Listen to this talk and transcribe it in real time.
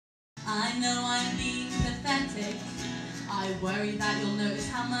I know I'm being pathetic. I worry that you'll notice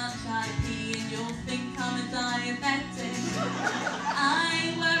how much I pee and you'll think I'm a diabetic.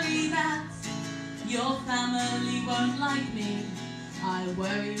 I worry that your family won't like me. I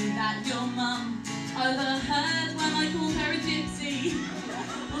worry that your mum overheard when I called her a gypsy.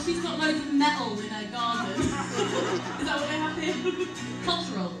 Well, she's got loads of metal in her garden. Is that what they have here?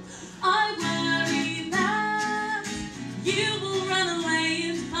 Cultural. I worry that you will run away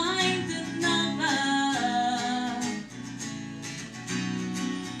and find another.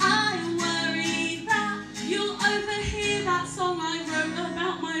 I worry that you'll overhear that song I wrote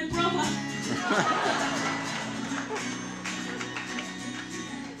about my brother.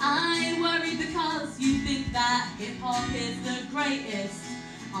 I worry because you think that hip-hop is the greatest.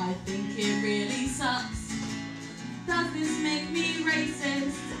 I think it really sucks. Does this make me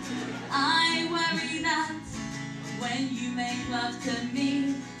racist? I worry that when you make love to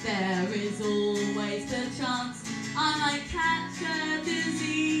me, there is always the chance I might catch a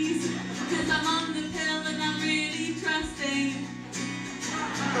disease. 'Cause I'm on the pill and I'm really trusting.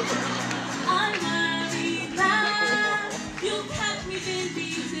 I worry that you'll catch me binge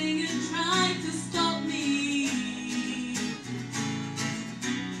eating and try to stop me.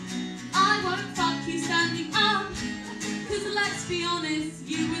 I won't fuck you standing up, 'cause let's be honest,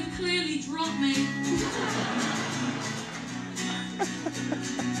 you would clearly drop me.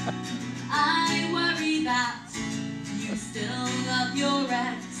 I worry that you still love your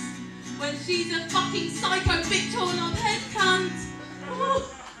ex when she's a fucking psycho bitch or knobhead cunt.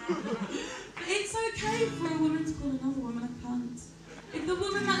 But it's okay for a woman to call another woman a cunt. If the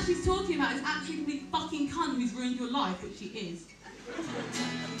woman that she's talking about is actually a complete fucking cunt who's ruined your life, which she is.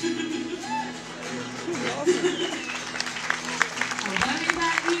 I worry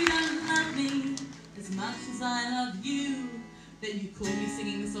that you don't love me as much as I love you. Then you call me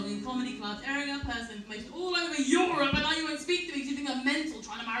singing the song in comedy clubs, airing up personal information all over Europe, and now you won't speak to me because you think I'm mental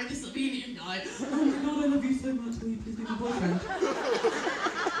trying to marry this Slovenian guy. Oh my god, I love you so much. Will you please be my boyfriend?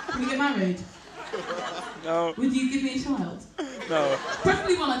 Can we get married? No. Would you give me a child? No.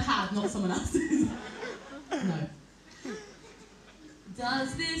 Preferably one I've had, not someone else's. No.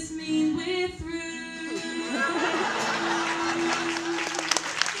 Does this mean we're through?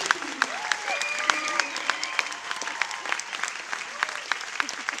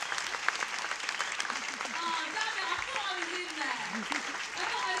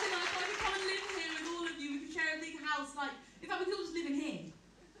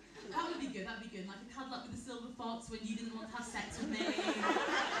 When you didn't want to have sex with me.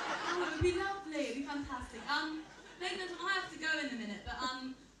 Oh, it would be lovely, it would be fantastic. Ladies and gentlemen, I have to go in a minute, but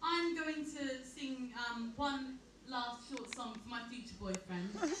I'm going to sing one last short song for my future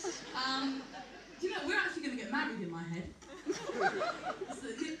boyfriend. Do you know, we're actually going to get married in my head. So,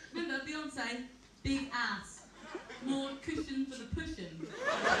 remember, Beyonce, big ass, more cushion for the pushin'.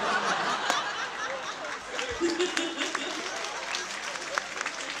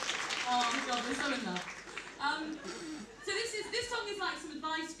 Oh God, we're so in love. So this song is like some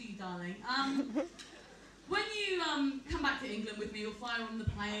advice for you, darling. When you come back to England with me, we'll fly on the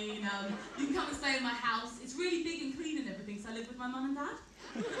plane. You can come and stay in my house. It's really big and clean and everything, so I live with my mum and dad.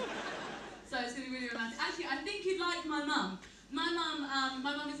 So it's going to be really romantic. Actually, I think you'd like my mum. My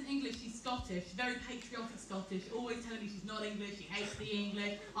mum isn't English, she's Scottish, very patriotic Scottish, always telling me she's not English, she hates the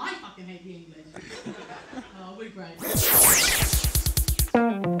English. I fucking hate the English. Oh, we're great.